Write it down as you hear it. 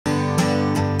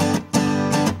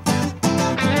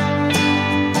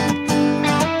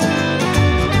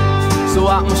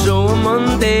at my show on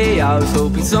Monday, I was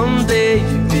hoping someday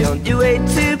you'd be on your way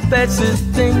to better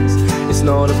things. It's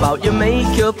not about your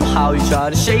makeup or how you try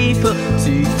to shape up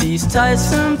to these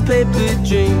tiresome paper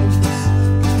dreams.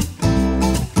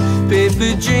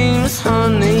 Paper dreams,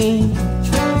 honey.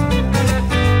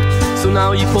 So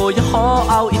now you pour your heart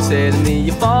out, you're telling me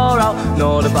you're far out,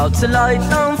 not about to lie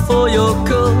down for your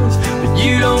cause. But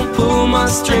you don't pull my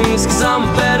strings, cause I'm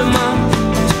a better man,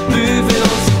 moving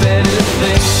on to better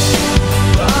things.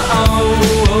 Oh,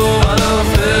 I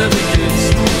love her because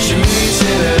she moves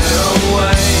in her own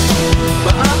way.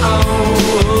 But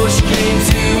oh, she came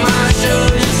to my show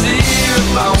to hear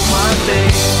about my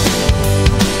day.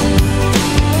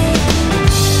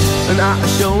 And at a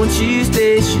show on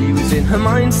Tuesday, she was in her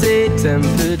mindset,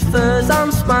 tempered furs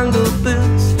and spangled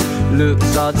boots.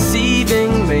 Looks are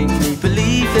deceiving, make me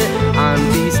believe it, and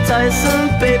these tiresome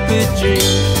paper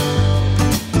dreams.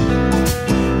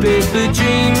 Paper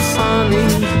dreams, honey,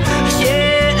 yeah.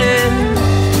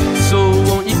 So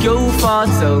won't you go far,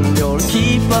 tell them you're a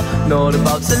keeper, not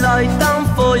about to lie down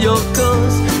for your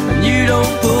cause. And you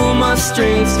don't pull my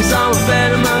strings, cause I'm a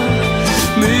better man,